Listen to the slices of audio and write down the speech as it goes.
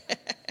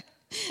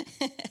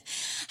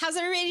How's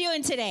everybody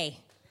doing today?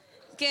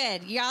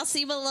 Good. Y'all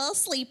seem a little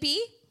sleepy.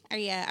 Are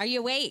you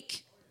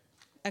awake?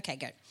 Okay,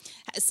 good.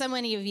 So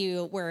many of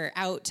you were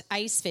out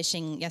ice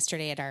fishing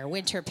yesterday at our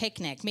winter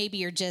picnic. Maybe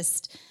you're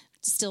just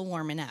still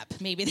warming up.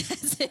 Maybe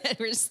that's it.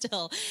 We're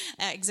still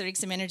exerting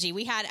some energy.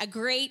 We had a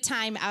great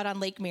time out on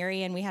Lake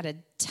Marion. We had a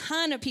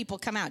ton of people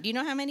come out. Do you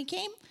know how many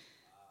came?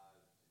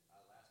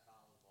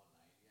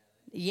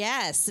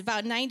 Yes,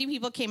 about 90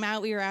 people came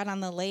out. We were out on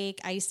the lake,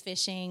 ice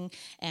fishing,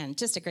 and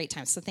just a great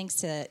time. So thanks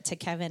to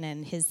Kevin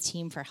and his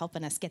team for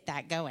helping us get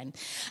that going.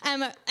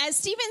 As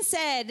Stephen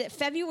said,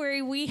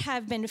 February, we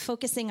have been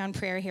focusing on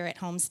prayer here at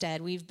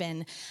Homestead. We've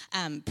been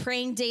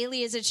praying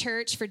daily as a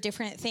church for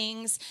different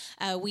things.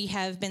 We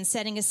have been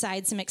setting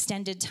aside some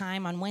extended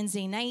time on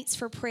Wednesday nights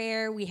for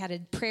prayer. We had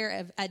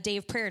a day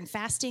of prayer and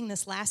fasting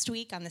this last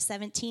week on the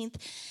 17th.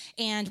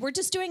 And we're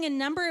just doing a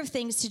number of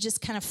things to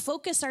just kind of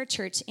focus our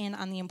church in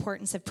on the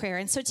importance of prayer.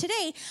 And so today,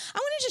 I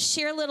want to just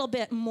share a little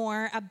bit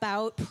more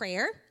about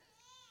prayer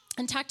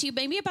and talk to you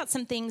maybe about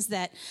some things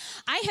that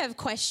I have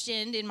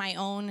questioned in my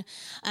own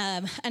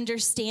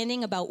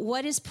understanding about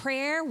what is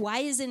prayer, why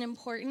is it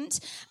important.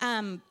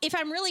 If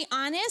I'm really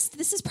honest,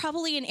 this is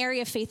probably an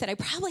area of faith that I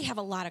probably have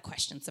a lot of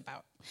questions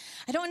about.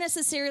 I don't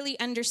necessarily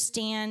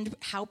understand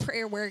how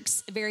prayer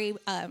works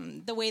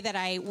the way that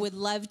I would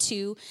love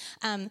to.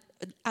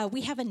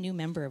 We have a new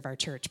member of our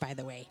church, by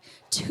the way,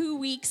 2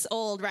 weeks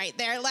old right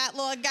there, that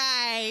little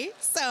guy.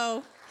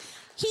 So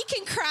he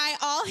can cry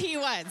all he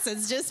wants.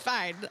 It's just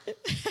fine.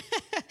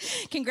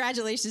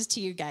 Congratulations to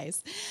you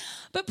guys.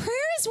 But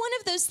prayer is one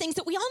of those things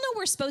that we all know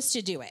we're supposed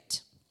to do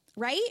it,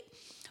 right?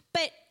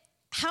 But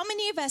how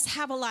many of us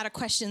have a lot of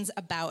questions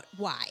about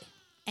why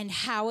and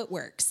how it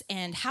works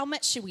and how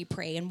much should we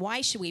pray and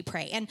why should we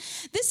pray? And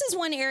this is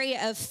one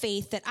area of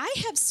faith that I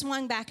have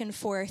swung back and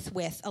forth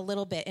with a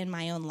little bit in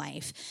my own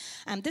life.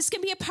 This can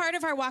be a part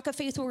of our walk of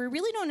faith where we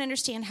really don't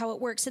understand how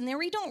it works and then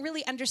we don't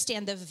really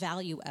understand the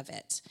value of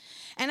it.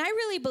 And I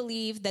really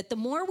believe that the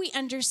more we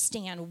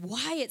understand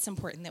why it's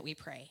important that we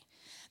pray,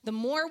 the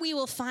more we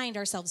will find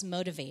ourselves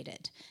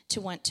motivated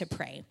to want to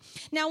pray.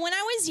 Now, when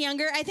I was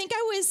younger, I think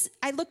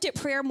I looked at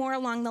prayer more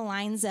along the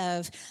lines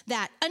of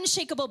that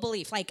unshakable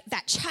belief, like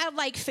that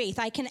childlike faith.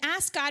 I can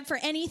ask God for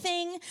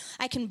anything,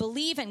 I can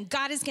believe, and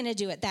God is going to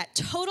do it. That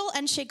total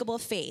unshakable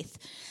faith.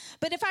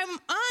 But if I'm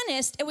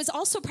honest, it was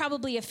also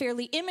probably a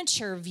fairly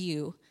immature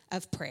view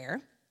of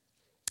prayer,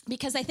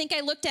 because I think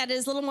I looked at it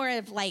as a little more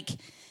of like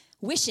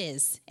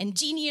wishes and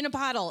genie in a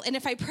bottle. And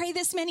if I pray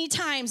this many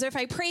times, or if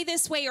I pray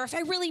this way, or if I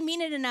really mean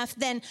it enough,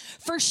 then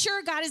for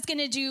sure God is going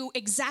to do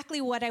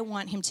exactly what I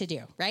want him to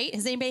do, right?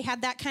 Has anybody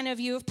had that kind of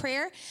view of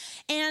prayer?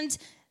 And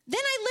then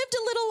I lived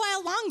a little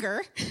while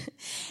longer,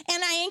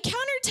 and I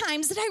encountered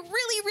times that I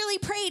really, really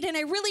prayed, and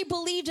I really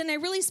believed, and I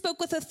really spoke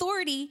with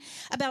authority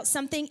about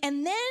something,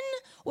 and then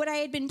what I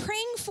had been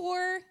praying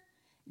for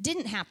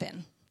didn't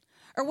happen.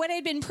 Or what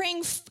I'd been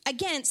praying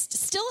against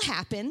still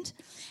happened.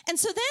 And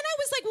so then I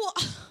was like,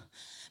 well,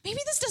 maybe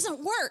this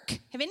doesn't work.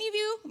 Have any of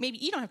you, maybe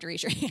you don't have to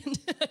raise your hand.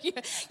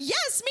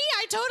 Yes, me,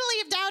 I totally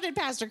have doubted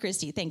Pastor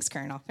Christy. Thanks,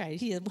 Colonel.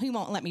 He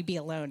won't let me be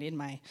alone in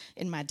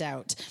my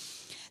doubt.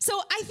 So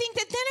I think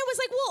that then I was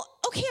like, well,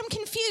 okay, I'm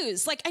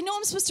confused. Like, I know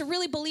I'm supposed to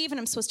really believe and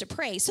I'm supposed to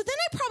pray. So then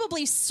I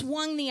probably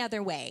swung the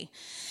other way.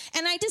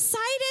 And I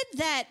decided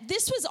that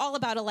this was all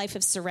about a life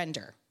of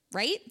surrender.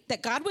 Right?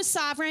 That God was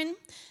sovereign.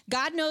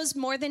 God knows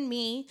more than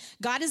me.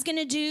 God is going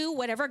to do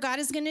whatever God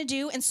is going to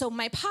do. And so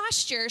my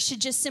posture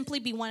should just simply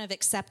be one of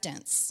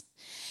acceptance.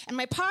 And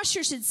my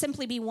posture should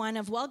simply be one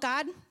of, well,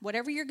 God,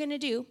 whatever you're going to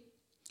do,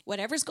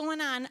 whatever's going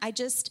on,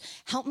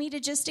 help me to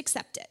just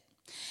accept it.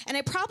 And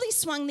I probably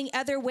swung the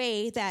other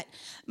way that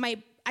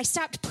I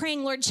stopped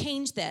praying, Lord,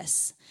 change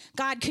this.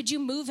 God, could you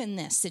move in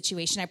this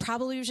situation? I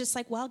probably was just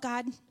like, well,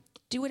 God,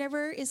 do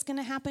whatever is going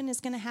to happen,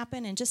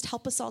 and just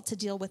help us all to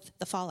deal with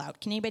the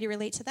fallout. Can anybody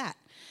relate to that?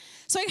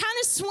 So I kind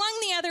of swung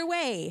the other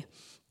way.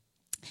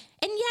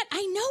 And yet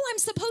I know I'm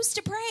supposed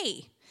to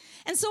pray.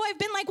 And so I've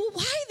been like, well,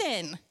 why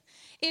then?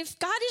 If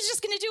God is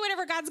just going to do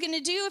whatever God's going to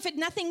do, if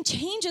nothing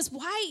changes,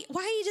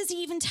 why does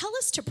he even tell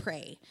us to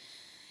pray?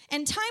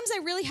 And times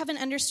I really haven't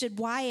understood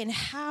why and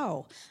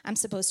how I'm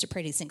supposed to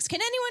pray these things. Can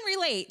anyone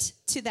relate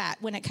to that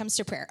when it comes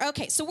to prayer?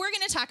 Okay, so we're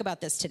going to talk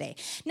about this today.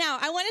 Now,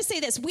 I want to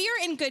say this. We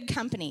are in good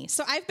company.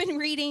 So I've been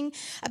reading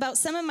about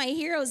some of my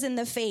heroes in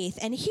the faith,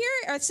 and here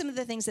are some of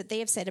the things that they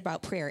have said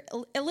about prayer.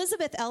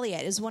 Elisabeth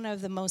Elliot is one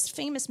of the most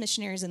famous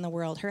missionaries in the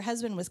world. Her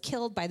husband was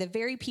killed by the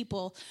very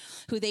people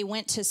who they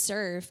went to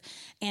serve,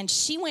 and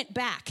she went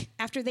back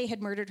after they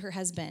had murdered her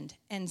husband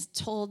and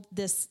told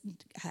this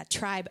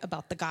tribe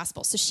about the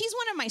gospel. So she's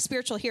one of my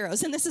spiritual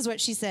heroes, and this is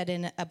what she said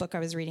in a book I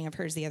was reading of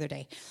hers the other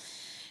day.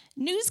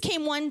 News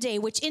came one day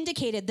which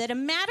indicated that a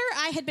matter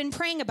I had been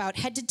praying about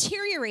had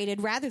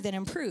deteriorated rather than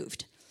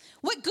improved.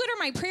 What good are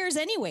my prayers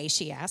anyway,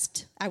 she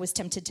asked. I was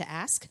tempted to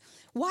ask.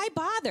 Why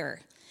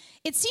bother?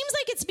 It seems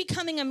like it's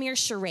becoming a mere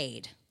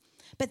charade.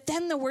 But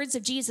then the words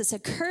of Jesus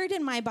occurred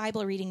in my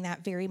Bible reading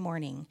that very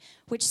morning,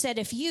 which said,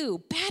 if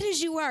you, bad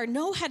as you are,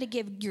 know how to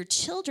give your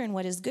children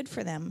what is good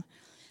for them,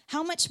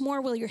 how much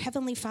more will your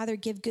heavenly Father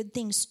give good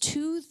things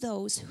to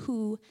those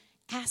who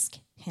ask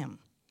him?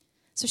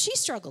 So she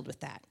struggled with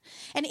that.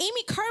 And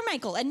Amy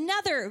Carmichael,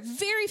 another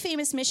very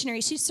famous missionary,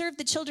 she served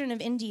the children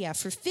of India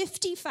for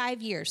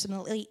 55 years, from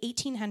the late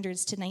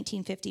 1800s to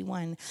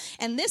 1951.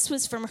 And this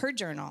was from her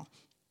journal.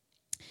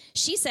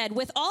 She said,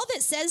 with all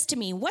that says to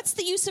me, what's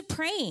the use of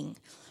praying?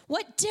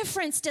 What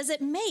difference does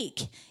it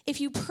make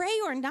if you pray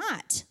or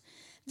not?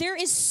 There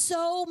is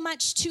so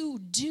much to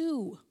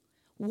do.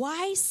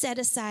 Why set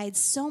aside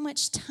so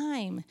much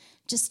time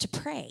just to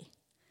pray?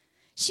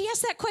 She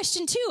asked that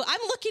question too. I'm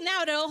looking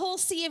out at a whole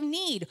sea of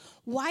need.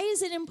 Why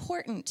is it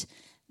important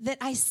that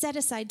I set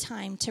aside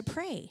time to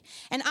pray?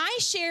 And I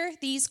share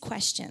these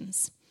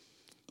questions.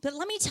 But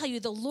let me tell you,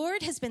 the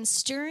Lord has been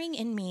stirring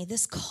in me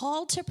this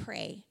call to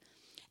pray.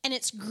 And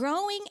it's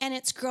growing and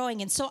it's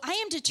growing. And so I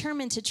am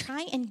determined to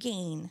try and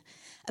gain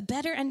a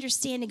better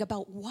understanding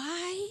about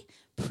why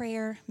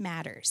prayer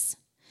matters.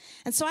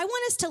 And so I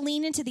want us to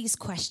lean into these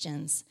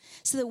questions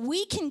so that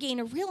we can gain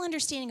a real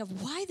understanding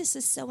of why this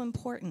is so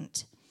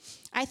important.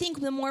 I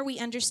think the more we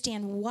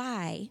understand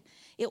why,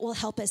 it will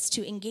help us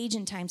to engage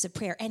in times of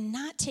prayer and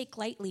not take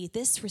lightly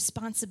this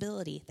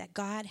responsibility that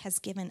God has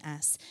given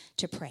us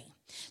to pray.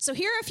 So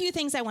here are a few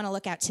things I want to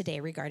look at today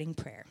regarding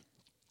prayer.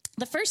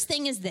 The first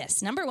thing is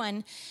this. Number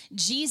one,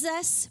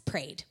 Jesus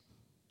prayed.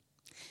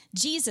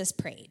 Jesus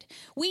prayed.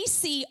 We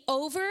see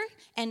over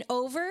and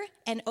over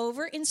and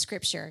over in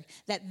Scripture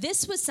that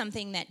this was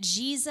something that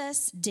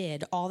Jesus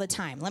did all the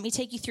time. Let me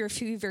take you through a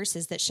few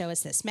verses that show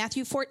us this.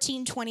 Matthew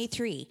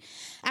 14:23.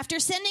 After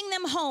sending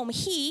them home,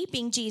 he,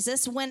 being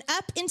Jesus, went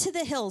up into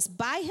the hills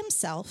by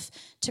himself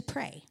to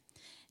pray.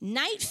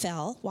 Night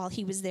fell while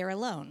he was there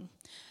alone.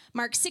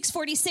 Mark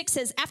 6:46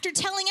 says, after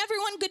telling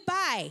everyone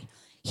goodbye,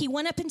 he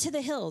went up into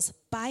the hills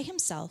by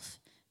himself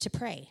to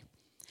pray.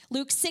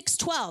 Luke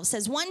 6:12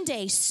 says, one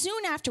day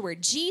soon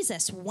afterward,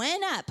 Jesus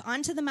went up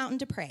onto the mountain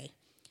to pray,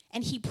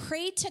 and he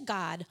prayed to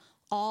God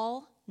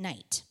all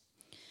night.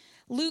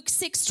 Luke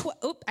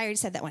 6:12, I already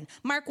said that one.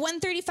 Mark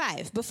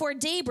 1:35, before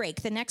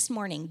daybreak the next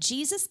morning,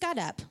 Jesus got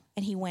up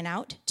and he went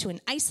out to an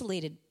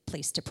isolated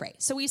place to pray.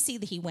 So we see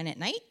that he went at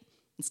night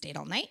and stayed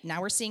all night. Now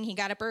we're seeing he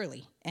got up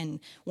early and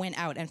went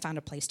out and found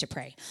a place to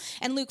pray.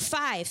 And Luke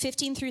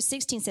 5:15 through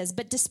 16 says,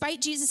 but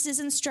despite Jesus'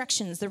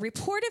 instructions, the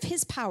report of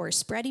his power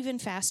spread even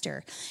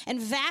faster,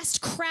 and vast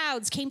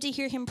crowds came to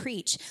hear him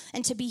preach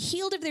and to be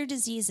healed of their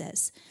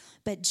diseases.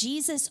 But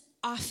Jesus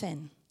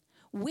often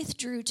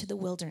withdrew to the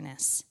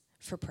wilderness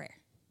for prayer.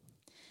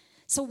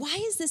 So why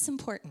is this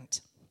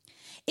important?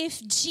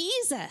 If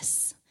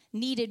Jesus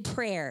needed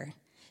prayer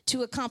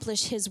to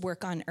accomplish his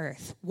work on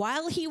earth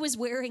while he was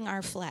wearing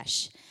our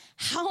flesh,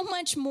 how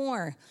much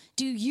more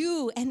do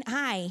you and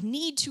I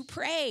need to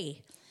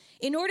pray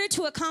in order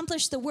to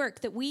accomplish the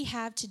work that we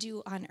have to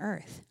do on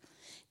earth?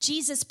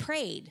 Jesus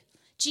prayed.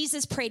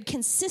 Jesus prayed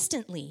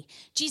consistently.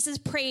 Jesus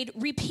prayed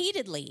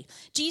repeatedly.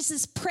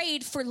 Jesus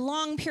prayed for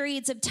long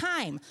periods of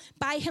time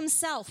by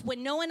himself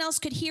when no one else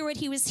could hear what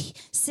he was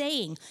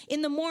saying.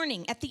 In the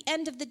morning, at the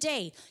end of the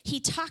day,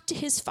 he talked to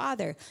his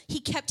Father. He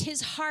kept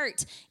his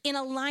heart in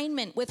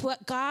alignment with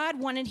what God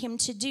wanted him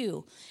to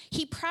do.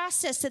 He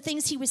processed the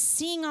things he was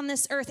seeing on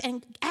this earth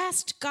and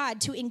asked God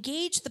to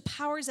engage the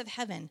powers of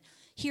heaven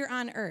here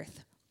on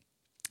earth.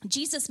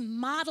 Jesus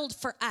modeled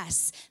for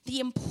us the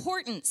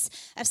importance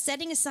of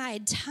setting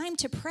aside time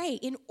to pray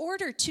in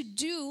order to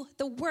do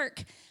the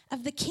work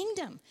of the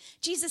kingdom.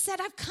 Jesus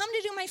said, I've come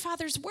to do my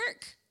Father's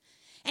work.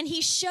 And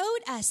he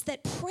showed us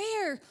that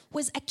prayer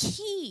was a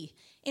key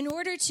in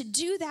order to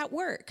do that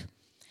work.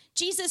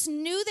 Jesus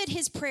knew that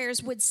his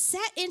prayers would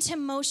set into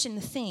motion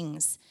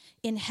things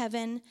in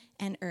heaven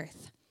and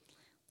earth.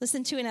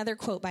 Listen to another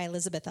quote by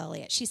Elizabeth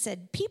Elliot. She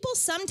said, people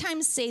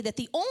sometimes say that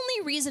the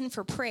only reason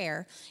for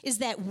prayer is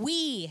that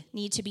we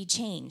need to be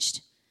changed.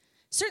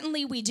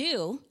 Certainly we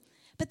do,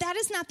 but that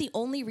is not the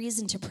only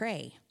reason to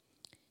pray.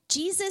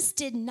 Jesus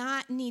did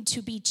not need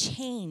to be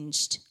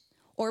changed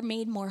or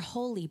made more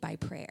holy by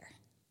prayer.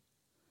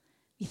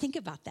 You think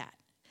about that.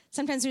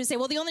 Sometimes we say,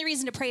 well, the only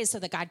reason to pray is so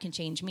that God can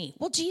change me.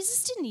 Well,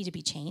 Jesus didn't need to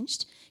be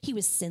changed. He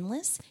was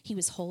sinless. He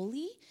was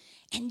holy.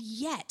 And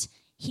yet,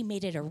 he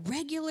made it a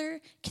regular,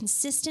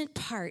 consistent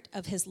part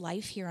of his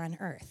life here on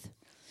earth.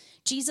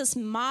 Jesus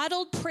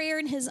modeled prayer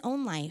in his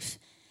own life,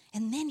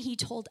 and then he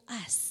told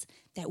us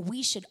that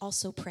we should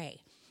also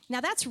pray. Now,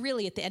 that's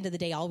really, at the end of the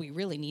day, all we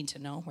really need to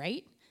know,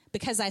 right?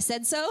 Because I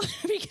said so,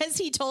 because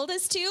he told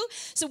us to,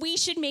 so we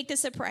should make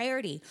this a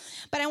priority.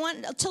 But I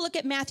want to look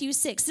at Matthew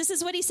 6. This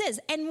is what he says.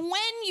 And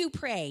when you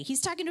pray,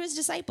 he's talking to his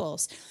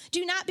disciples,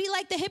 do not be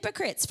like the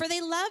hypocrites, for they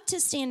love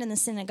to stand in the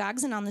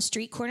synagogues and on the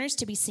street corners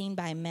to be seen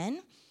by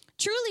men.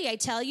 Truly, I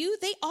tell you,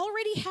 they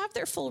already have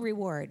their full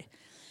reward.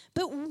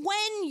 But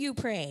when you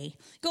pray,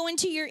 go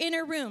into your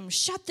inner room,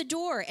 shut the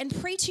door,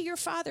 and pray to your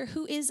Father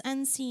who is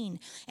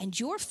unseen. And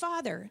your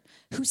Father,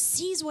 who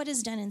sees what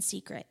is done in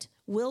secret,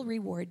 will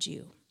reward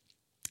you.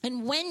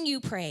 And when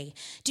you pray,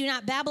 do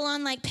not babble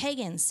on like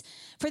pagans,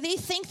 for they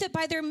think that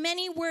by their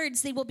many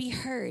words they will be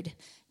heard.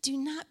 Do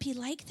not be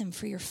like them,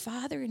 for your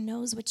Father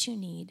knows what you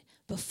need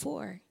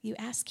before you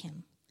ask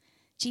him.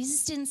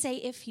 Jesus didn't say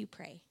if you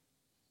pray.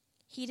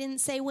 He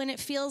didn't say when it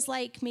feels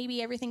like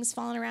maybe everything's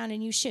falling around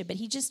and you should, but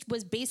he just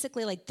was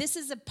basically like, this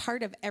is a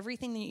part of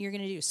everything that you're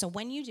going to do. So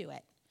when you do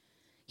it,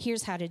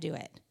 here's how to do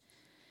it.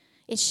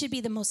 It should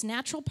be the most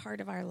natural part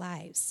of our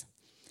lives.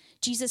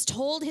 Jesus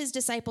told his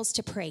disciples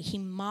to pray. He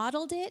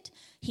modeled it.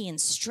 He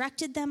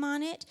instructed them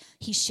on it.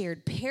 He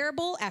shared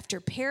parable after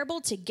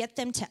parable to get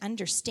them to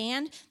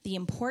understand the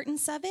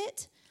importance of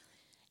it.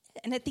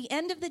 And at the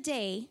end of the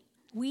day,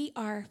 we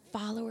are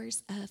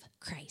followers of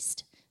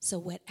Christ. So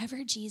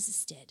whatever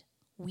Jesus did,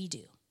 we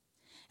do.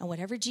 And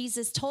whatever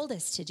Jesus told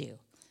us to do,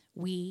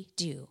 we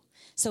do.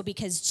 So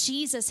because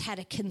Jesus had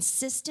a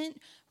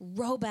consistent,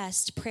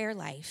 robust prayer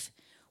life,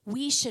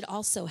 we should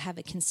also have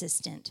a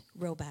consistent,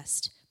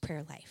 robust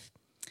prayer life.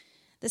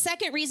 The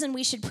second reason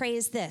we should pray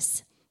is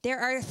this. There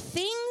are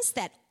things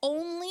that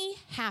only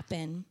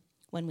happen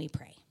when we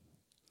pray.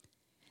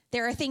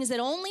 There are things that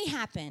only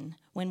happen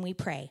when we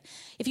pray.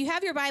 If you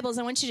have your Bibles,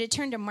 I want you to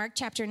turn to Mark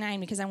chapter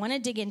 9 because I want to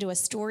dig into a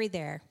story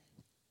there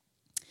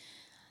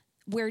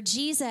where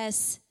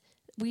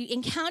we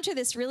encounter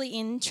this really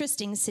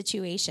interesting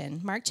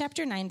situation. Mark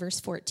chapter 9, verse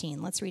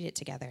 14. Let's read it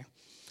together.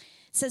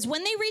 It says,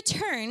 when they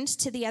returned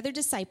to the other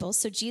disciples,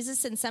 so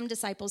Jesus and some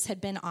disciples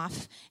had been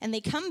off, and they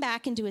come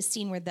back into a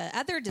scene where the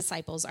other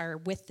disciples are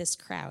with this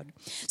crowd.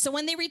 So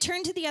when they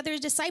returned to the other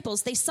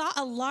disciples, they saw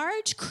a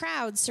large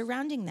crowd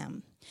surrounding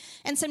them,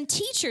 and some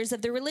teachers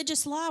of the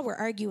religious law were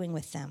arguing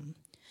with them.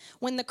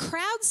 When the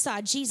crowd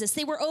saw Jesus,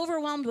 they were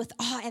overwhelmed with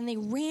awe, and they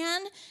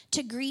ran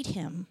to greet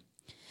him.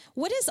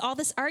 What is all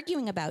this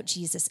arguing about?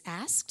 Jesus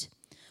asked.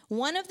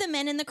 One of the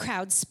men in the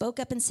crowd spoke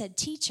up and said,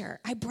 Teacher,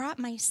 I brought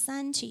my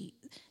son to you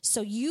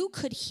so you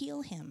could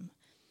heal him.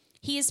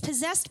 He is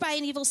possessed by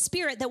an evil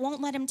spirit that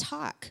won't let him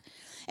talk.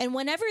 And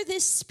whenever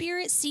this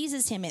spirit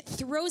seizes him, it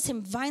throws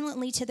him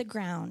violently to the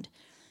ground.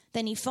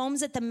 Then he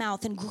foams at the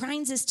mouth and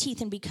grinds his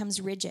teeth and becomes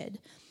rigid.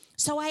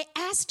 So I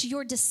asked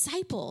your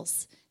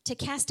disciples to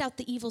cast out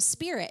the evil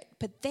spirit,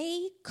 but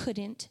they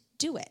couldn't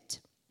do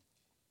it.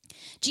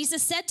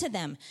 Jesus said to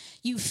them,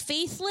 you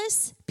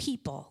faithless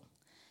people,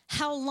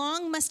 how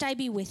long must I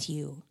be with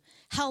you?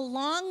 How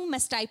long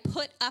must I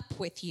put up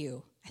with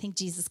you? I think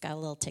Jesus got a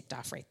little ticked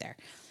off right there.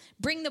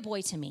 Bring the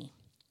boy to me.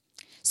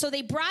 So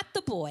they brought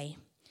the boy.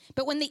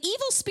 But when the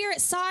evil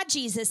spirit saw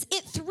Jesus,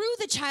 it threw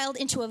the child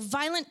into a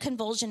violent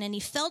convulsion, and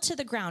he fell to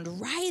the ground,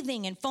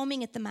 writhing and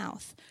foaming at the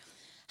mouth.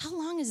 How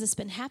long has this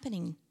been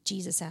happening?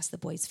 Jesus asked the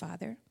boy's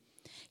father.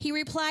 He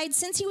replied,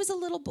 since he was a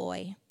little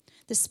boy.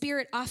 The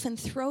spirit often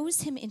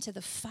throws him into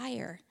the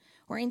fire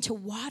or into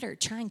water,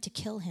 trying to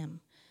kill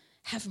him.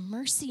 Have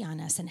mercy on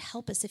us and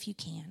help us if you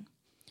can.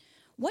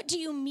 What do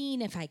you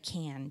mean if I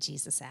can?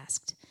 Jesus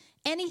asked.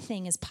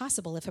 Anything is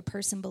possible if a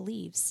person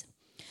believes.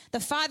 The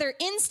father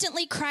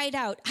instantly cried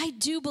out, I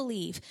do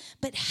believe,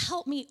 but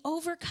help me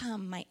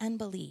overcome my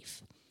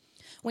unbelief.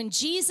 When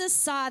Jesus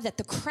saw that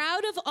the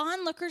crowd of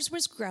onlookers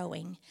was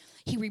growing,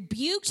 he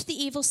rebuked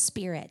the evil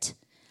spirit.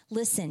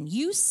 Listen,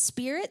 you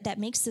spirit that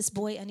makes this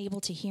boy unable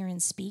to hear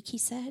and speak, he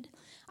said,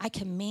 I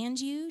command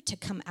you to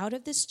come out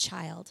of this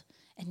child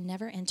and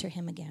never enter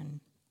him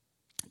again.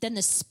 Then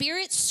the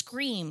spirit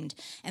screamed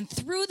and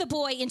threw the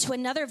boy into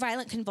another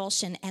violent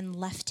convulsion and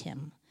left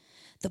him.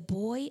 The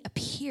boy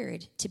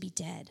appeared to be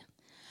dead.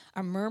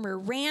 A murmur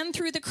ran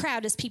through the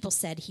crowd as people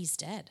said, he's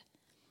dead.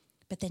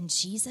 But then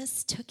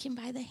Jesus took him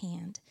by the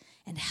hand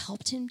and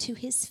helped him to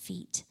his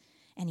feet,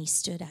 and he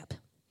stood up.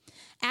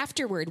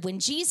 Afterward, when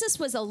Jesus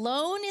was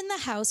alone in the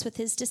house with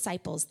his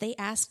disciples, they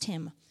asked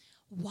him,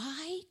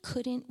 why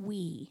couldn't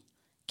we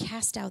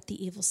cast out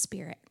the evil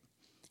spirit?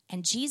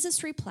 And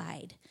Jesus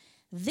replied,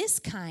 this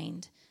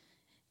kind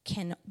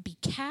can be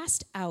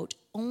cast out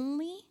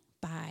only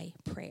by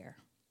prayer.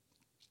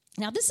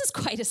 Now, this is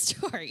quite a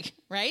story,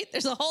 right?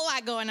 There's a whole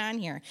lot going on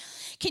here.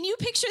 Can you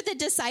picture the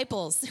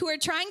disciples who are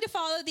trying to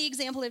follow the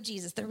example of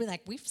Jesus? They're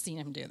like, we've seen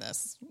him do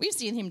this. We've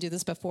seen him do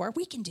this before.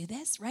 We can do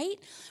this, right?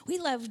 We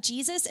love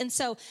Jesus. And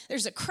so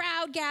there's a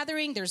crowd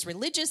gathering. There's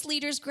religious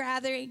leaders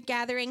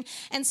gathering.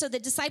 And so the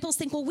disciples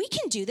think, well, we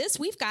can do this.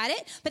 We've got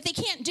it. But they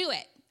can't do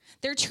it.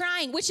 They're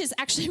trying, which is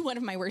actually one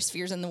of my worst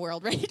fears in the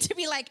world, right? To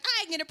be like,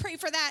 I'm going to pray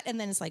for that. And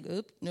then it's like,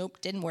 nope,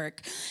 didn't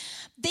work.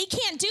 They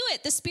can't do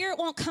it. The spirit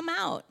won't come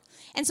out.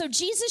 And so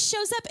Jesus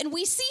shows up and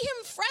we see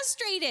him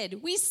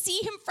frustrated. We see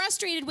him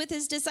frustrated with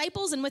his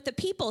disciples and with the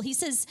people. He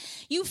says,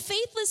 you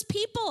faithless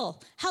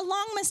people, how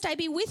long must I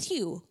be with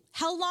you?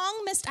 How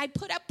long must I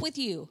put up with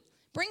you?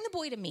 Bring the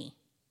boy to me.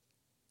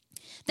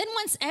 Then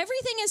once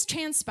everything has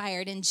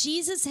transpired and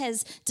Jesus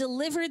has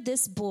delivered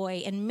this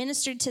boy and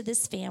ministered to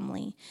this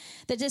family,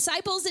 the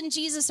disciples and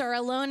Jesus are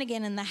alone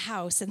again in the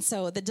house. And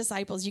so the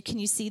disciples, can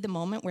you see the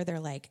moment where they're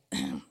like,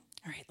 all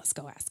right, let's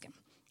go ask him.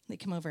 They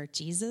come over,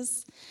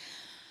 Jesus,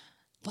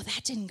 well,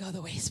 that didn't go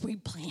the way we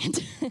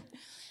planned.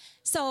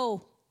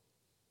 So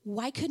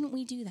why couldn't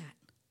we do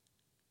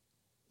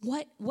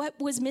that? What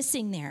was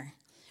missing there?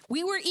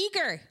 We were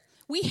eager.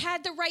 We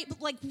had the right,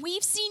 like,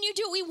 we've seen you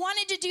do it. We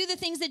wanted to do the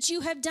things that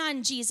you have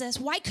done, Jesus.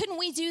 Why couldn't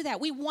we do that?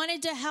 We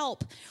wanted to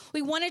help.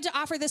 We wanted to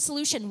offer the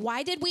solution.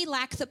 Why did we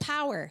lack the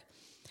power?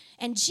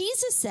 And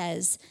Jesus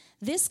says,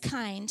 this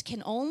kind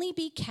can only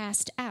be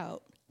cast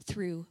out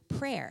through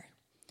prayer.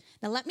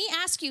 Now, let me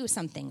ask you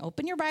something.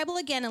 Open your Bible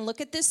again and look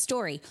at this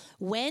story.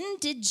 When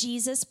did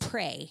Jesus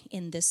pray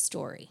in this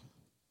story?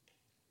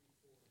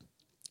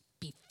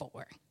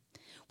 Before.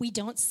 We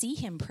don't see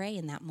him pray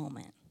in that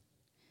moment.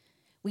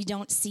 We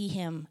don't see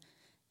him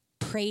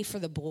pray for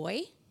the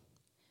boy.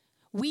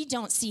 We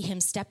don't see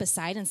him step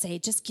aside and say,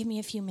 just give me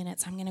a few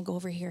minutes. I'm going to go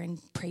over here and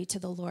pray to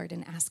the Lord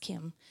and ask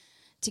him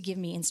to give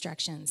me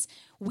instructions.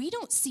 We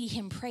don't see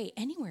him pray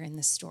anywhere in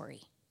this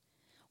story.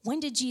 When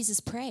did Jesus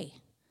pray?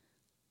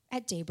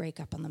 At daybreak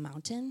up on the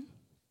mountain.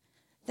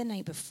 The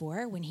night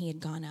before, when he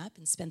had gone up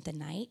and spent the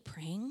night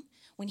praying.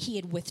 When he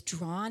had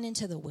withdrawn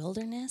into the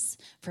wilderness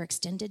for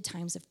extended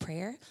times of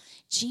prayer.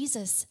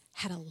 Jesus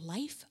had a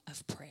life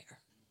of prayer.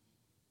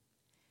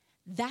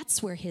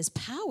 That's where his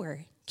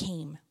power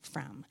came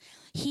from.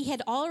 He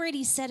had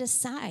already set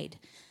aside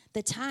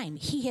the time.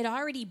 He had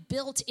already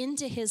built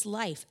into his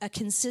life a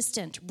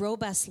consistent,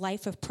 robust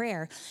life of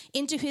prayer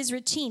into his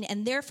routine.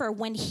 And therefore,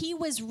 when he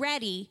was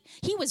ready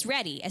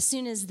as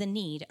soon as the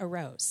need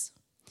arose.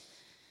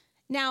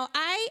 Now,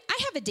 I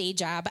have a day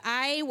job.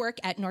 I work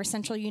at North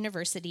Central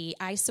University.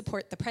 I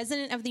support the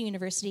president of the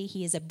university.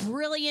 He is a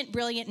brilliant,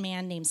 brilliant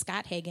man named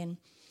Scott Hagan.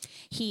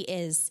 He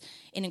is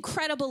an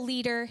incredible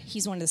leader.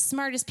 He's one of the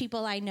smartest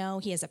people I know.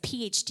 He has a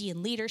PhD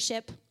in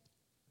leadership.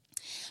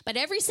 But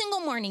every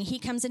single morning, he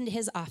comes into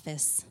his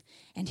office,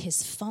 and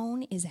his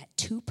phone is at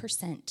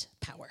 2%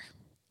 power.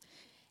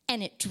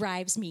 And it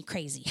drives me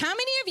crazy. How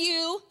many of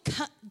you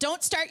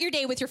don't start your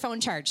day with your phone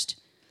charged?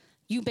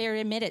 You better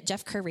admit it.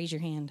 Jeff Kerr, raise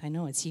your hand. I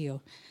know it's you.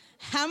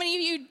 How many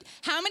of you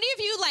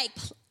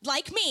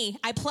like me,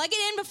 I plug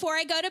it in before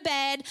I go to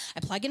bed, I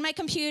plug in my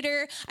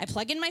computer, I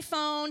plug in my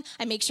phone,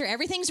 I make sure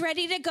everything's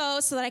ready to go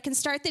so that I can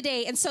start the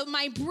day. And so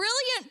my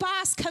brilliant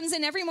boss comes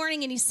in every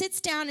morning and he sits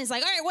down and is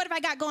like, all right, what have I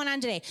got going on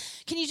today?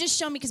 Can you just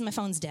show me because my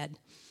phone's dead?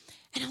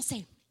 And I'll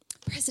say,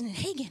 President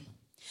Hagan,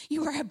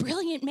 you are a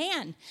brilliant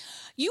man.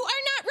 You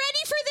are not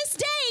ready for this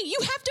day. You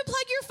have to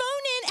plug your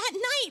phone in at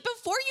night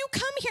before you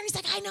come here. And he's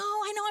like, I know.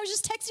 I was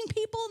just texting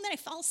people, and then I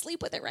fell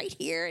asleep with it right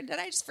here, and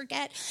then I just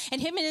forget. And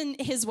him and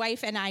his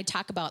wife and I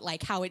talk about,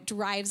 like, how it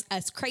drives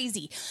us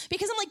crazy.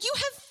 Because I'm like, you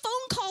have phone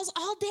calls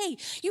all day.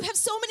 You have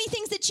so many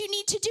things that you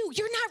need to do.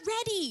 You're not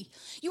ready.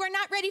 You are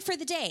not ready for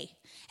the day.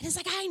 And it's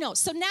like, I know.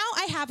 So now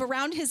I have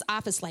around his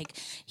office, like,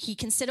 he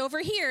can sit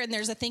over here, and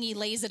there's a thing he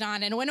lays it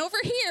on, and one over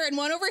here, and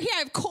one over here. I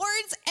have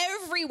cords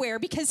everywhere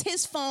because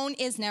his phone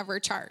is never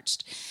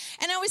charged.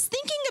 And I was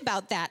thinking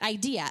about that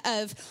idea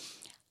of,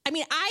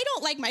 I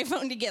don't like my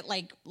phone to get,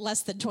 like,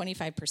 less than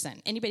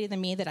 25%. Anybody than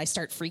me that I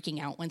start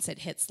freaking out once it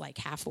hits, like,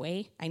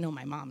 halfway? I know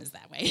my mom is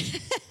that way.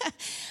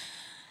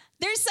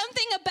 There's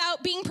something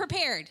about being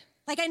prepared.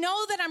 Like, I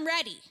know that I'm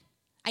ready.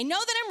 I know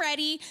that I'm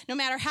ready, no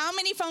matter how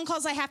many phone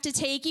calls I have to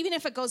take, even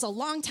if it goes a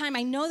long time,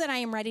 I know that I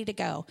am ready to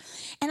go.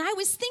 And I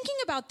was thinking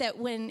about that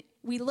when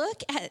we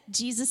look at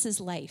Jesus'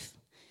 life.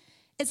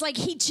 It's like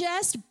he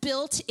just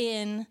built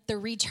in the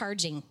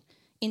recharging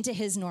into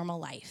his normal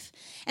life.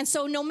 And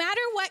so no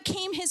matter what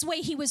came his way,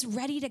 he was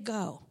ready to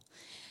go.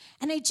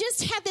 And I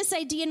just had this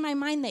idea in my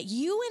mind that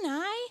you and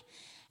I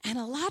and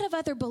a lot of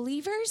other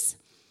believers,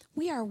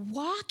 we are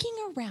walking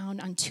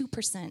around on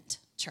 2%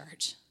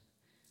 charge.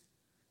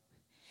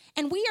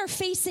 And we are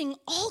facing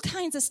all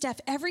kinds of stuff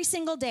every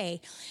single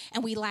day.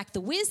 And we lack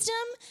the wisdom,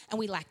 and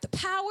we lack the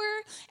power,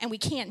 and we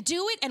can't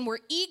do it, and we're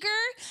eager,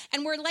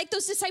 and we're like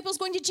those disciples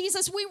going to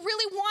Jesus. We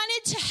really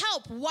wanted to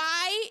help.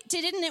 Why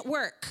didn't it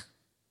work?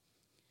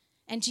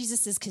 And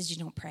Jesus says, because you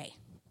don't pray.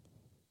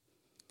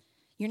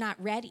 You're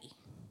not ready.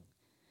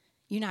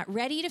 You're not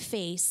ready to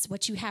face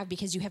what you have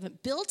because you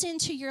haven't built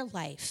into your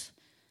life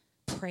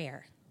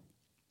prayer.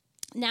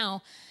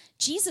 Now,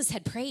 Jesus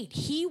had prayed.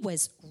 He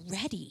was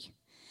ready.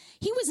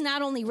 He was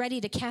not only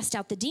ready to cast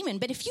out the demon,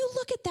 but if you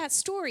look at that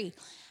story,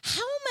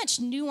 how much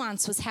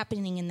nuance was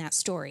happening in that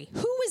story?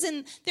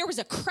 There was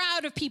a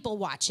crowd of people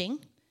watching.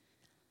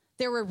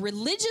 There were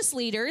religious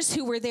leaders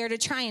who were there to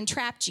try and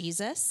trap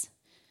Jesus.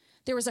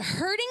 There was a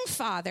hurting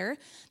father.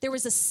 There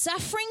was a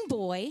suffering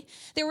boy.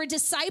 There were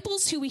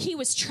disciples who he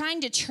was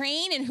trying to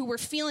train and who were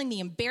feeling the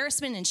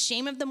embarrassment and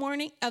shame of the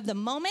moment.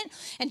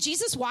 And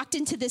Jesus walked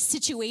into this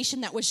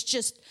situation that was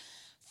just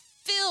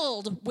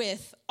filled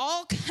with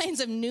all kinds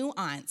of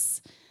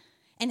nuance.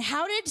 And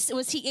how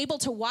was he able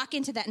to walk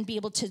into that and be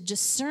able to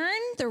discern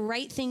the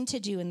right thing to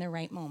do in the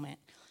right moment?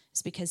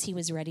 It's because he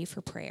was ready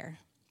for prayer.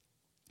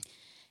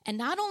 And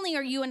not only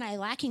are you and I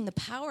lacking the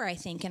power, I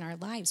think, in our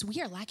lives,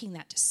 we are lacking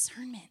that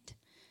discernment.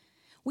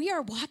 We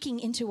are walking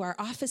into our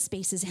office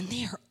spaces and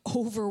they are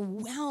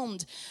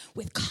overwhelmed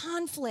with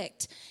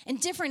conflict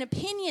and different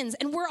opinions.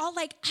 And we're all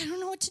like, I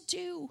don't know what to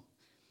do.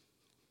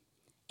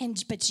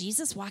 But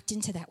Jesus walked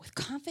into that with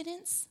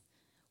confidence,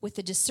 with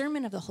the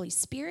discernment of the Holy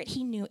Spirit,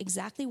 he knew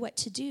exactly what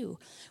to do.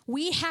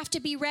 We have to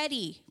be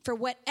ready for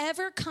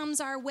whatever comes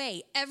our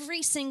way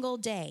every single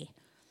day.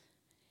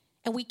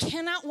 And we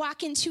cannot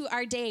walk into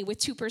our day with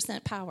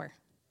 2% power.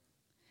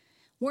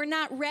 We're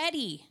not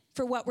ready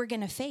for what we're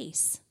going to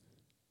face.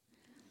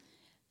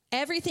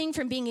 Everything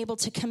from being able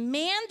to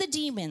command the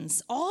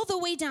demons all the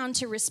way down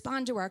to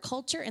respond to our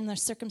culture and the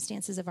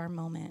circumstances of our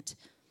moment.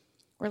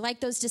 We're like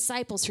those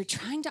disciples who are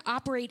trying to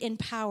operate in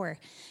power,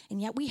 and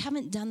yet we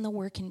haven't done the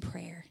work in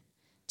prayer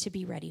to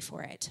be ready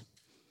for it.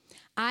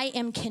 I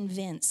am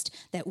convinced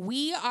that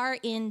we are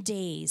in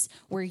days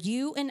where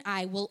you and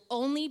I will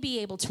only be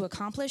able to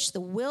accomplish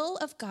the will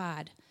of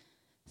God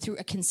through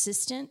a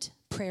consistent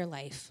prayer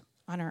life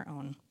on our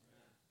own.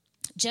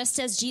 Just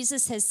as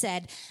Jesus has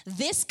said,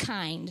 this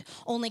kind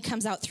only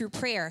comes out through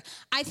prayer.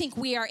 I think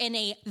we are in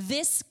a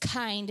this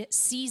kind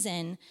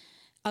season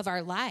of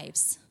our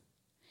lives,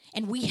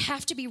 and we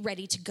have to be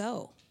ready to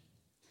go.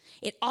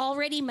 It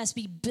already must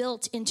be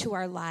built into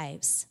our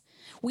lives.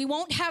 We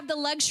won't have the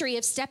luxury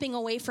of stepping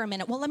away for a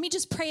minute. Well, let me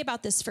just pray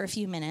about this for a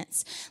few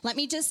minutes. Let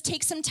me just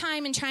take some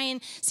time and try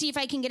and see if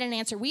I can get an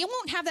answer. We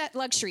won't have that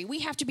luxury. We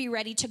have to be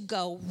ready to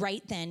go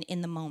right then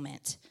in the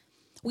moment.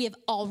 We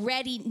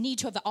need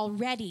to have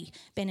already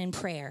been in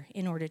prayer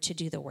in order to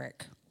do the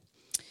work.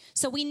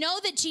 So we know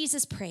that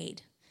Jesus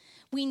prayed.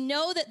 We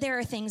know that there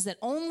are things that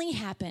only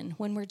happen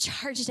when we're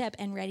charged up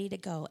and ready to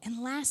go.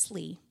 And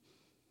lastly,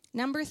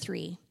 number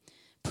 3,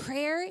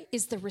 prayer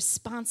is the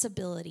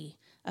responsibility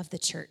of the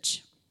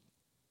church.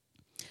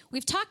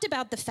 We've talked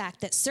about the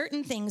fact that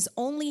certain things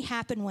only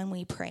happen when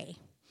we pray.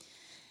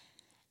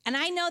 And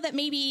I know that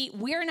maybe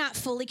we're not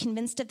fully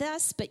convinced of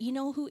this, but you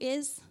know who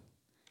is?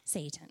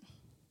 Satan.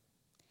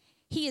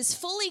 He is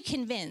fully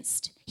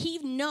convinced. He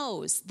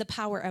knows the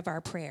power of our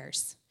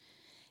prayers.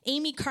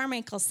 Amy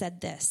Carmichael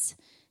said this: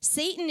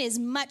 Satan is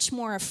much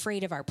more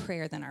afraid of our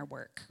prayer than our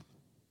work.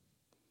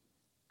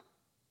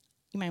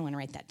 You might want to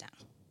write that down.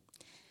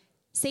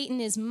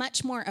 Satan is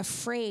much more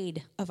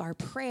afraid of our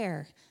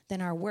prayer than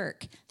our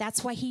work.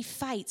 That's why he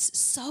fights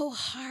so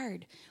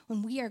hard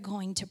when we are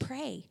going to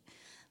pray.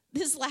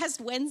 This last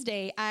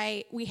Wednesday,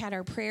 we had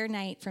our prayer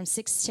night from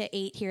 6 to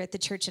 8 here at the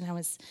church, and I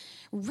was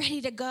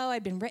ready to go.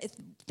 I'd been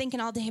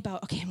thinking all day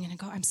about, okay, I'm going to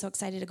go. I'm so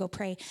excited to go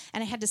pray.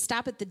 And I had to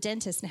stop at the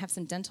dentist and have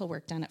some dental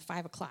work done at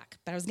 5 o'clock.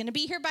 But I was going to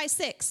be here by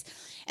 6.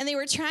 And they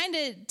were trying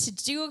to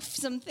do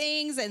some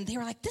things, and they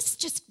were like, this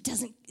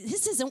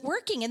isn't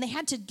working. And they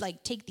had to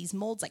take these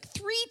molds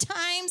 3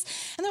 times.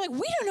 And they're like,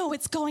 we don't know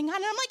what's going on.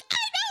 And I'm like,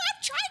 I know,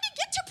 I'm trying to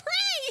get to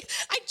pray.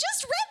 I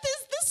just read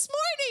this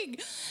morning,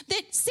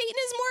 that Satan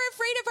is more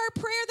afraid of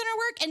our prayer than our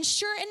work. And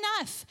sure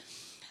enough,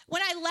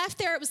 when I left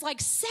there, it was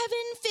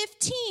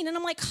 7:15, and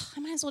I'm like, I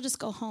might as well just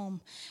go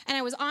home. And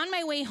I was on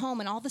my way home,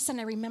 and all of a sudden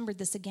I remembered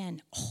this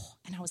again.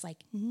 And I was like,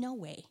 no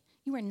way.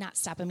 You are not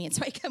stopping me. And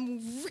so I come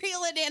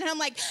reeling in, and I'm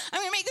like, I'm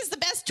going to make this the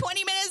best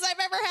 20 minutes I've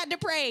ever had to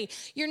pray.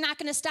 You're not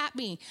going to stop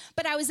me.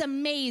 But I was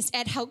amazed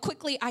at how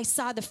quickly I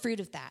saw the fruit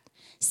of that.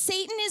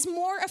 Satan is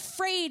more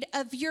afraid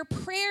of your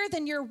prayer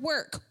than your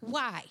work.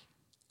 Why?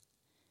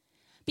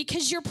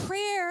 Because your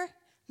prayer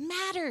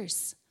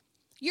matters.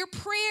 Your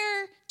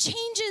prayer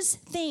changes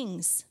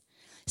things.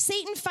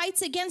 Satan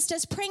fights against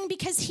us praying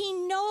because he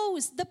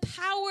knows the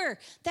power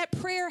that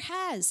prayer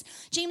has.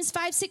 James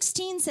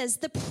 5:16 says,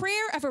 the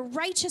prayer of a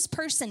righteous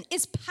person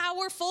is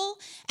powerful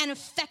and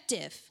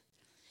effective.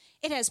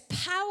 It has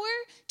power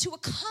to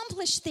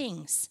accomplish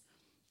things.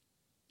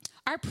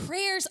 Our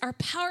prayers are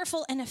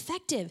powerful and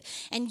effective.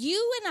 And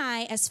you and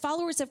I, as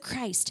followers of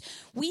Christ,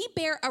 we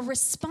bear a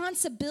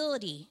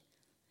responsibility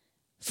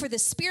for the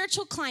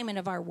spiritual climate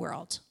of our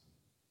world.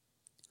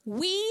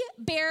 We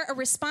bear a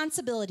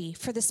responsibility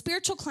for the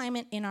spiritual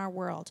climate in our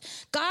world.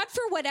 God,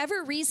 for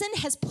whatever reason,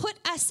 has put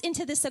us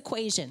into this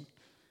equation.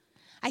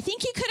 I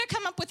think he could have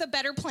come up with a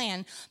better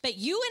plan, but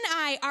you and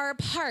I are a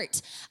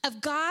part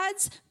of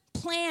God's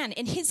plan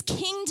and his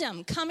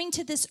kingdom coming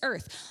to this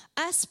earth.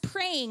 Us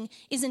praying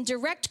is in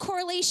direct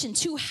correlation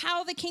to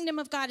how the kingdom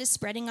of God is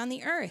spreading on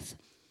the earth.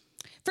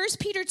 1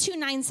 Peter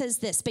 2:9 says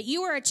this, but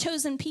you are a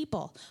chosen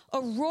people, a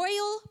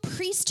royal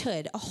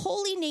priesthood, a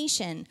holy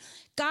nation,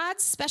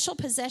 God's special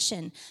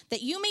possession,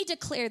 that you may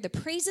declare the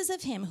praises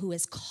of him who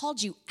has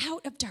called you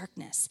out of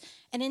darkness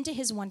and into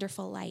his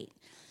wonderful light.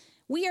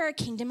 We are a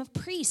kingdom of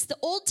priests. The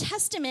Old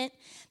Testament,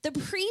 the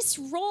priest's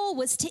role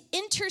was to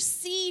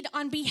intercede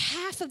on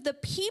behalf of the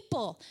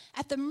people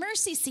at the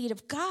mercy seat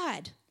of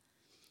God.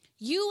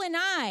 You and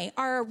I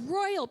are a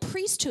royal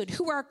priesthood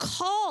who are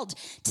called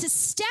to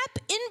step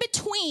in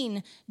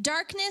between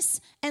darkness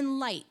and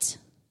light.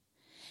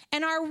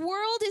 And our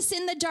world is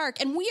in the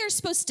dark, and we are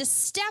supposed to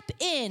step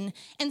in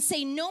and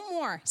say, no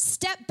more,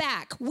 step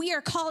back. We are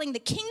calling the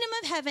kingdom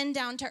of heaven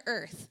down to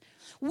earth.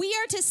 We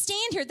are to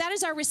stand here. That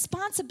is our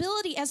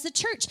responsibility as the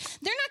church.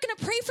 They're not going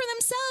to pray for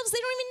themselves. They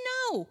don't even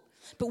know.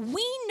 But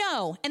we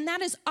know, and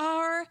that is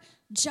our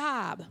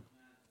job.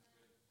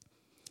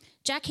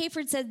 Jack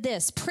Hayford said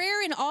this,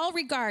 prayer in all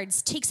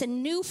regards takes a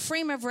new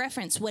frame of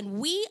reference when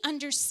we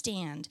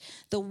understand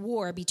the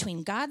war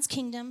between God's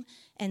kingdom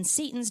and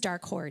Satan's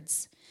dark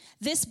hordes.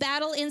 This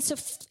battle,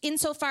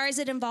 insofar as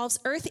it involves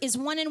earth, is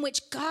one in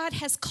which God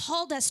has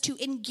called us to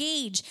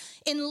engage,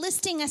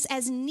 enlisting us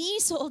as knee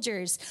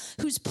soldiers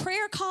whose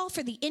prayer call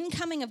for the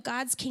incoming of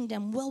God's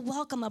kingdom will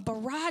welcome a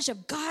barrage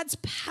of God's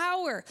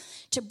power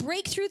to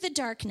break through the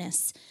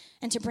darkness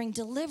and to bring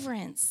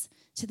deliverance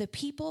to the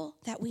people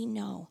that we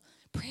know.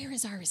 Prayer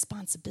is our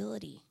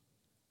responsibility.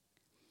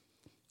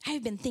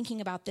 I've been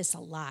thinking about this a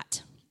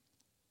lot.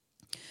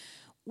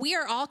 We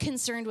are all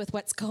concerned with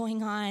what's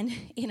going on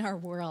in our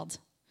world.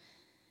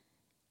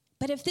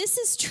 But if this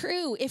is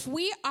true, if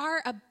we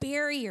are a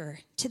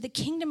barrier to the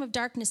kingdom of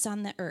darkness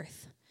on the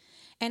earth,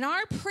 and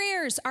our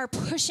prayers are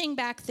pushing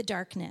back the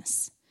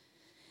darkness,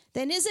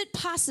 then is it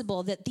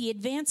possible that the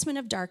advancement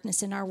of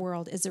darkness in our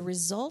world is a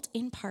result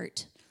in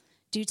part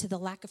due to the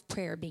lack of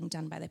prayer being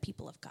done by the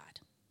people of God?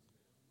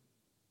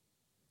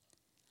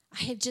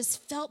 I have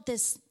just felt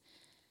this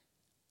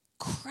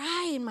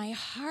cry in my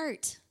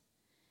heart.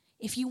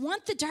 If you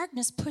want the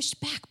darkness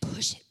pushed back,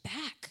 push it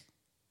back.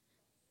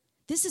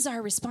 This is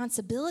our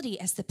responsibility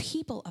as the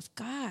people of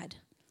God.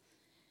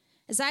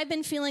 As I've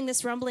been feeling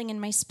this rumbling in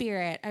my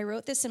spirit, I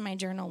wrote this in my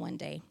journal one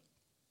day.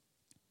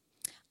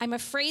 I'm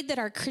afraid that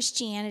our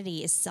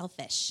Christianity is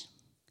selfish.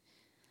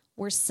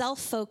 We're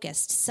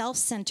self-focused,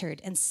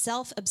 self-centered, and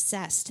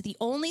self-obsessed. The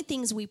only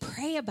things we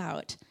pray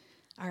about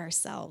are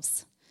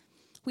ourselves.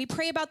 We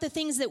pray about the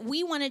things that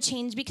we want to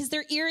change because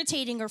they're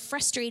irritating or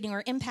frustrating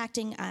or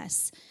impacting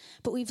us.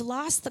 But we've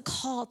lost the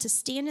call to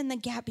stand in the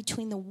gap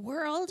between the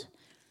world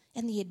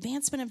and the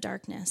advancement of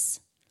darkness.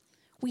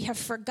 We have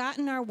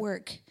forgotten our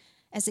work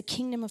as a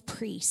kingdom of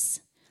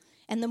priests.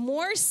 And the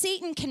more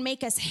Satan can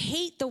make us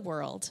hate the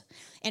world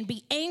and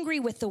be angry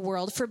with the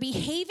world for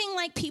behaving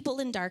like people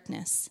in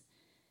darkness,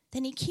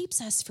 then he keeps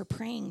us from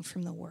praying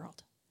from the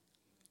world.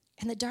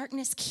 And the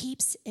darkness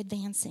keeps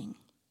advancing.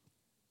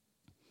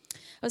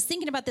 I was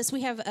thinking about this.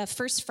 We have a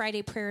First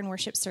Friday prayer and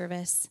worship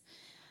service.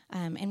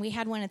 And we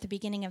had one at the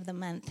beginning of the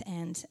month.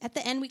 And at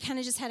the end, we kind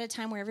of just had a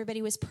time where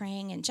everybody was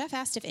praying. And Jeff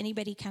asked if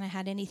anybody kind of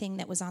had anything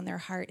that was on their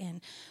heart.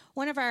 And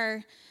one of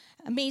our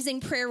amazing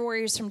prayer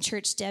warriors from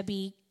church,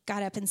 Debbie,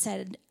 got up and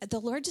said, the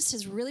Lord just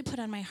has really put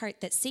on my heart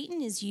that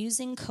Satan is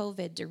using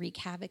COVID to wreak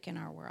havoc in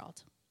our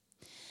world.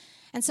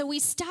 And so we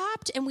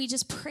stopped and we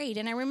just prayed.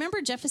 And I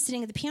remember Jeff was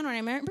sitting at the piano, and I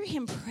remember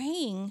him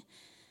praying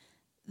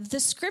the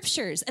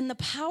scriptures and the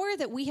power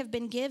that we have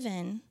been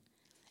given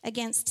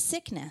against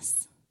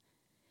sickness,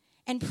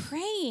 and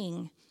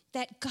praying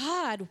that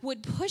God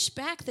would push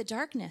back the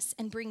darkness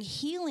and bring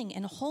healing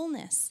and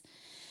wholeness.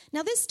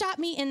 Now, this stopped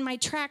me in my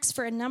tracks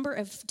for a number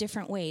of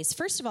different ways.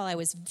 First of all, I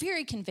was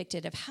very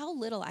convicted of how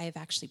little I have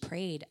actually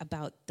prayed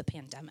about the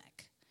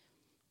pandemic.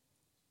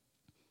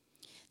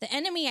 The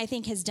enemy, I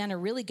think, has done a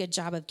really good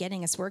job of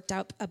getting us worked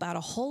up about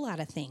a whole lot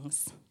of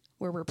things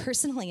where we're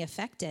personally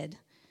affected.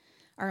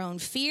 Our own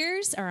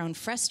fears, our own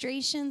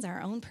frustrations,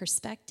 our own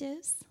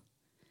perspectives.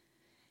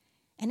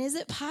 And is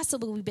it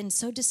possible we've been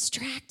so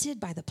distracted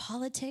by the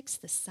politics,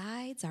 the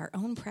sides, our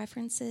own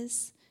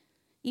preferences,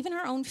 even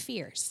our own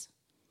fears,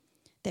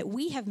 that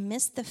we have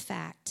missed the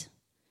fact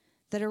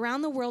that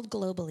around the world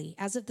globally,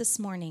 as of this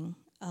morning,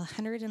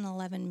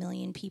 111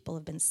 million people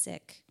have been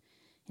sick,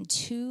 and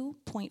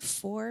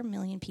 2.4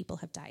 million people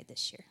have died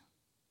this year?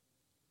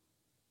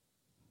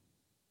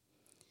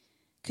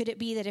 Could it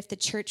be that if the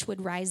church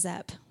would rise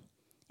up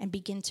and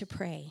begin to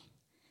pray,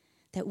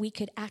 that we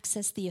could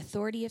access the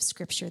authority of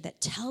Scripture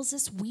that tells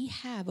us we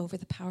have over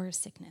the power of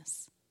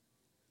sickness,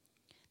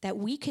 that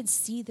we could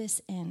see this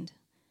end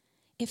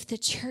if the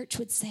church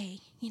would say,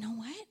 you know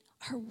what?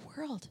 Our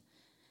world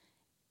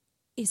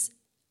is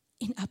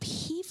in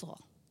upheaval.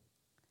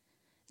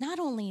 Not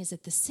only is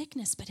it the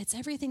sickness, but it's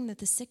everything that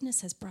the sickness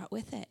has brought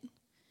with it.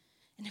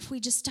 And if we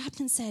just stopped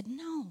and said,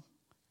 no,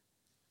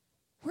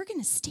 we're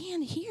going to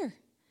stand here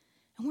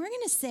and we're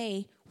going to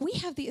say, we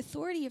have the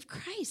authority of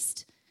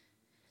Christ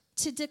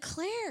to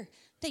declare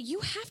that you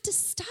have to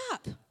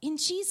stop in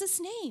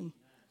Jesus' name.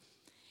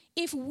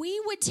 If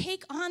we would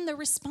take on the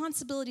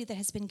responsibility that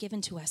has been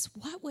given to us,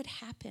 what would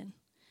happen?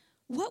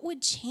 What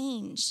would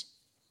change?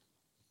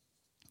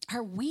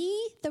 Are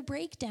we the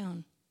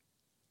breakdown?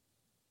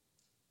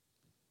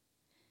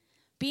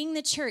 Being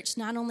the church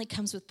not only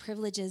comes with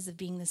privileges of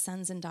being the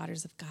sons and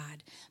daughters of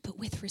God, but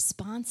with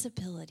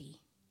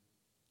responsibility.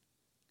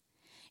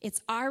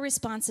 It's our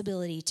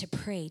responsibility to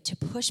pray, to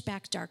push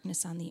back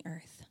darkness on the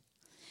earth.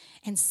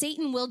 And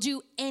Satan will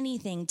do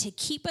anything to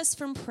keep us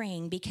from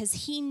praying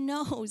because he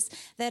knows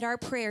that our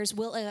prayers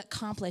will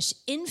accomplish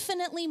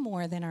infinitely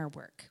more than our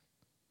work.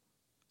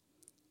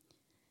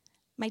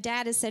 My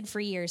dad has said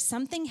for years,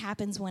 something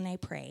happens when I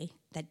pray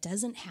that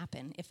doesn't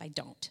happen if I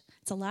don't.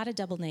 It's a lot of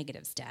double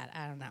negatives, Dad.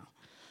 I don't know.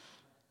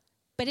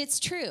 But it's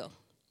true.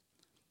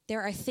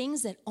 There are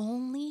things that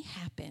only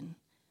happen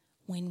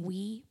when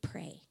we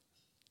pray.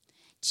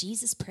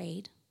 Jesus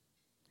prayed.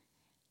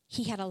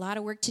 He had a lot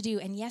of work to do.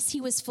 And yes,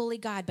 he was fully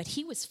God, but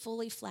he was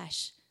fully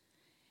flesh.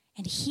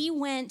 And he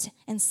went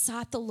and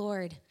sought the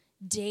Lord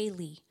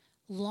daily,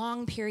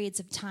 long periods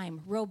of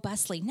time,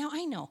 robustly. Now,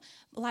 I know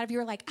a lot of you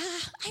are like,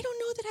 I don't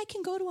know that I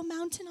can go to a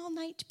mountain all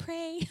night to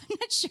pray. I'm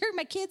not sure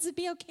my kids would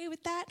be okay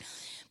with that.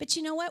 But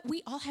you know what?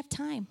 We all have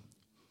time.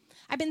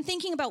 I've been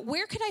thinking about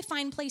where could I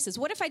find places?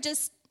 What if I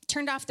just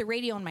turned off the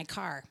radio in my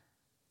car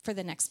for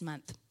the next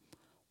month?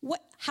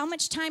 How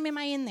much time am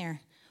I in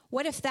there?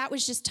 What if that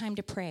was just time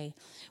to pray?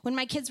 When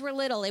my kids were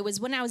little, it was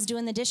when I was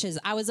doing the dishes.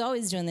 I was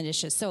always doing the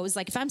dishes. So it was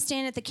like if I'm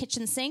standing at the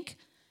kitchen sink,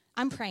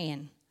 I'm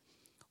praying.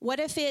 What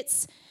if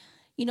it's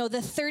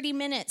the 30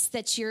 minutes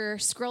that you're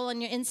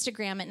scrolling your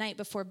Instagram at night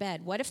before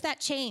bed? What if that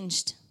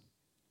changed?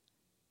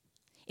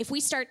 If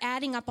we start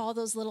adding up all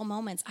those little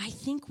moments, I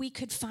think we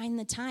could find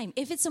the time,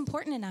 if it's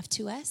important enough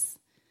to us.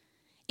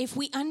 If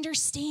we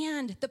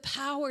understand the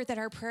power that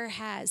our prayer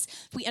has,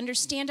 if we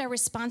understand our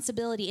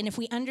responsibility, and if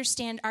we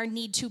understand our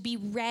need to be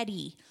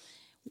ready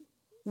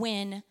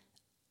when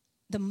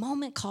the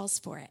moment calls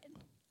for it,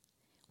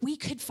 we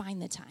could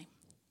find the time.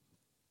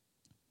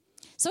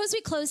 So as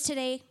we close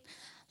today,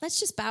 let's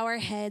just bow our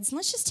heads and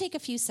let's just take a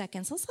few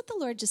seconds. Let's let the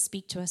Lord just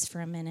speak to us for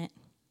a minute.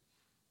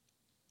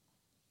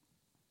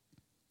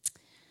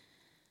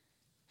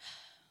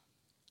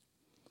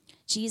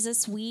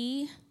 Jesus,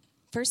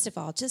 first of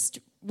all,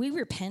 we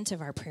repent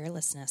of our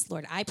prayerlessness.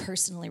 Lord, I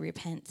personally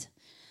repent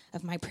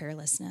of my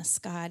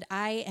prayerlessness. God,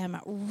 I am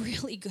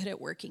really good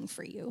at working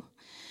for you.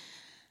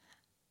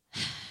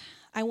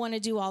 I want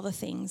to do all the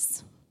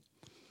things.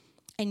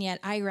 And yet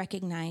I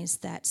recognize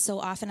that so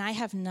often I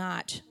have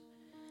not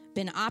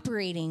been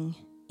operating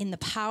in the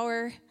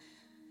power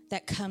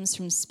that comes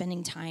from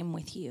spending time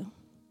with you.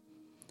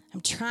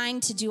 I'm trying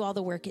to do all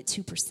the work at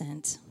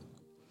 2%.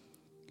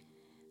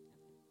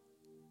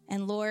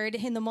 And Lord,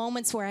 in the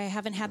moments where I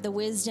haven't had the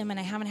wisdom and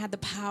I haven't had the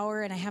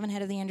power and I haven't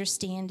had the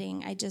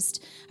understanding,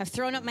 I've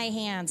thrown up my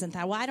hands and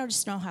thought, well, I don't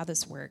just know how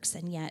this works.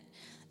 And yet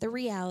the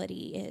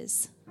reality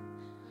is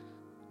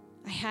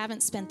I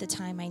haven't spent the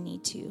time I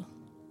need to.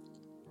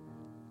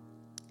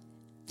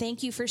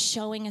 Thank you for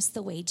showing us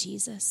the way,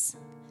 Jesus.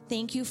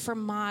 Thank you for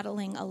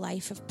modeling a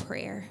life of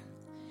prayer.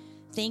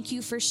 Thank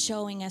you for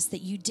showing us that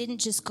you didn't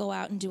just go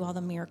out and do all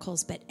the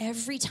miracles, but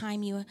every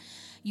time you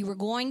were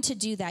going to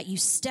do that, you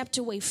stepped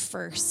away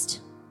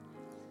first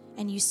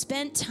and you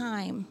spent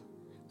time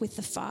with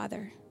the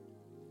Father.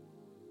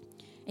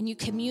 And you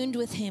communed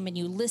with him and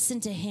you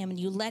listened to him and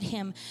you let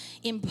him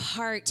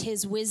impart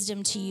his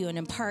wisdom to you and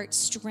impart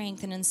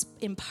strength and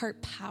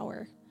impart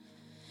power.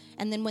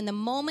 And then when the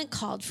moment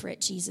called for it,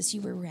 Jesus,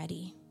 you were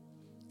ready.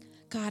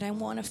 God, I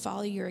want to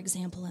follow your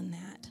example in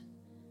that.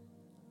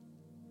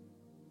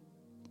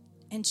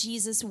 And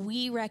Jesus,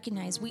 we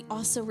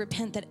also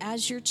repent that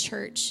as your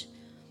church,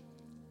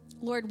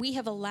 Lord, we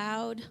have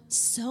allowed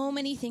so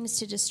many things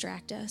to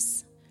distract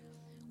us.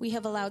 We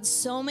have allowed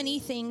so many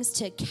things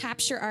to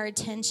capture our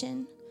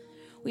attention.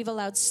 We've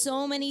allowed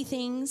so many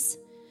things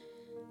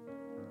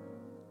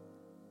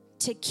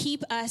to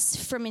keep us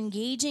from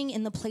engaging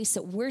in the place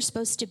that we're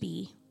supposed to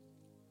be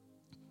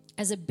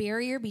as a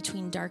barrier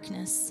between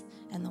darkness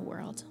and the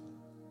world.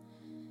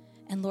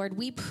 And Lord,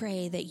 we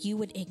pray that you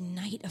would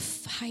ignite a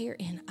fire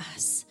in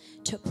us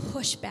to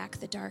push back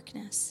the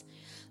darkness.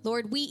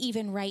 Lord, we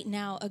even right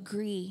now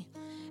agree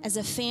as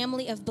a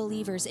family of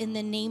believers in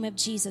the name of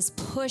Jesus,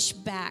 push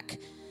back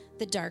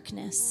the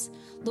darkness.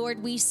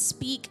 Lord, we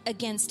speak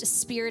against a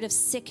spirit of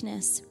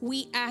sickness.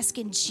 We ask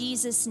in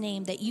Jesus'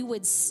 name that you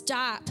would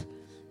stop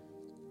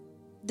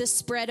the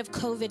spread of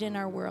COVID in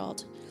our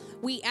world.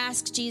 We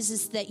ask,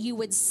 Jesus, that you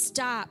would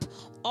stop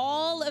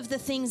all of the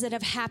things that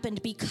have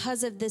happened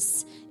because of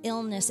this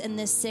illness and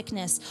this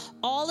sickness.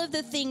 All of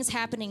the things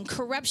happening,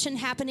 corruption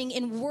happening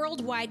in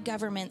worldwide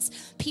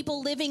governments,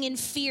 people living in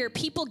fear,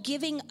 people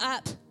giving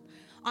up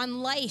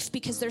on life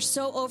because they're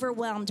so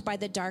overwhelmed by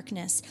the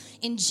darkness.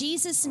 In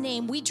Jesus'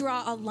 name, we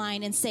draw a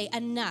line and say,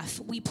 enough.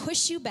 We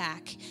push you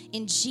back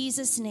in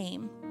Jesus'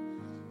 name.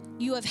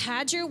 You have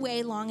had your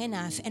way long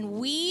enough, and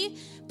we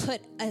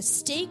put a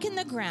stake in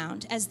the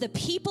ground as the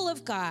people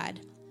of God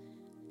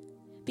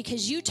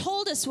because you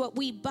told us what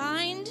we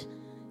bind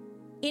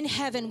in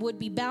heaven would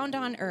be bound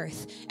on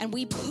earth, and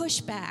we push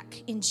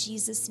back in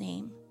Jesus'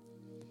 name.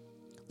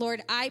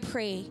 Lord, I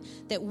pray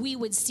that we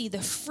would see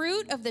the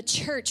fruit of the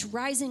church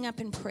rising up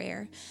in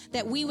prayer,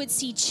 that we would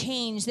see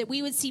change, that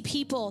we would see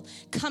people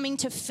coming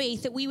to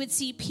faith, that we would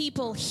see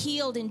people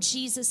healed in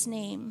Jesus'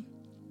 name.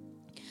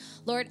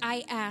 Lord,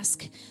 I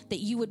ask that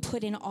you would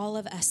put in all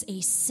of us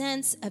a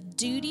sense of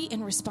duty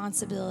and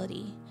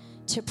responsibility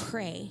to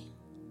pray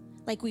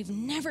like we've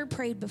never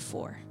prayed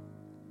before.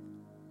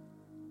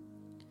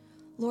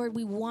 Lord,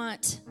 we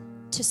want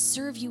to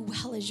serve you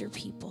well as your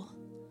people.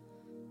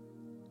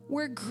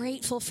 We're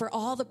grateful for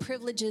all the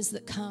privileges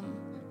that come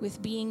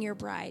with being your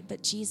bride,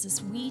 but Jesus,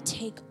 we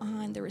take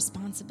on the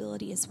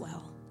responsibility as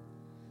well.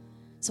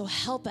 So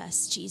help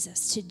us,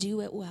 Jesus, to do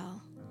it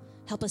well.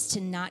 Help us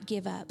to not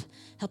give up.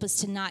 Help us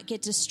to not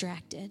get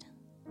distracted.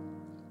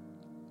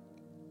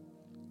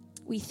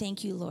 We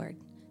thank you, Lord,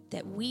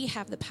 that we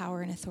have the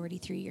power and authority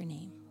through your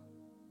name.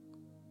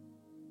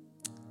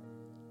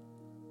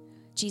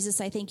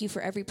 Jesus, I thank you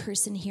for every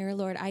person here.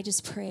 Lord, I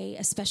just pray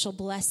a special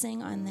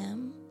blessing on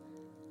them.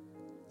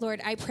 Lord,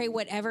 I pray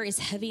whatever is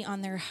heavy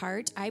on their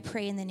heart, I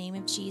pray in the name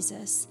of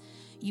Jesus,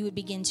 you would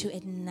begin to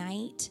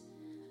ignite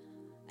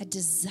a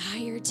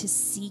desire to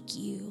seek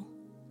you.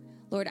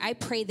 Lord, I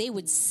pray they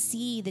would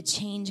see the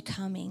change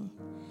coming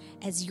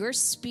as your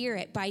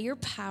Spirit, by your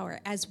power,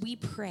 as we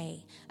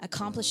pray,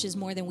 accomplishes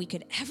more than we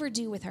could ever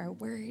do with our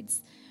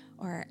words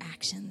or our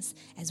actions.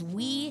 As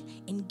we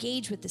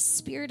engage with the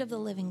Spirit of the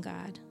living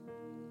God,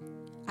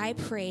 I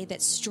pray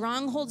that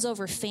strongholds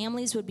over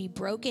families would be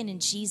broken in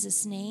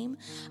Jesus' name.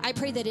 I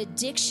pray that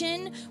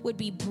addiction would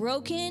be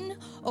broken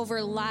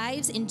over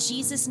lives in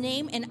Jesus'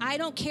 name. And I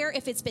don't care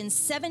if it's been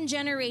 7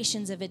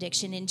 generations of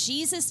addiction. In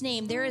Jesus'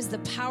 name, there is the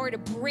power to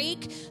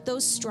break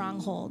those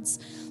strongholds.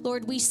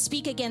 Lord, we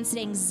speak against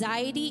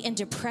anxiety and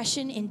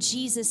depression in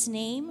Jesus'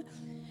 name.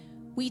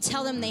 We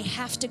tell them they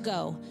have to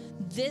go.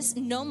 This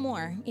no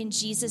more in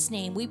Jesus'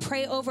 name. We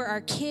pray over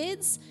our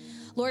kids.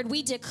 Lord,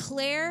 we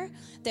declare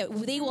that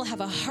they will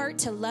have a heart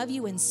to love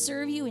you and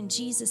serve you in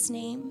Jesus'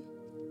 name.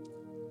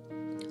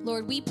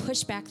 Lord, we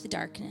push back the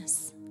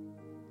darkness.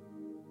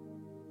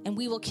 And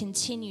we will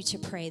continue to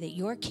pray that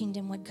your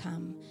kingdom would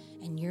come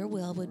and your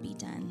will would be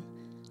done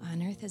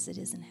on earth as it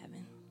is in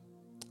heaven.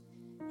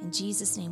 In Jesus' name.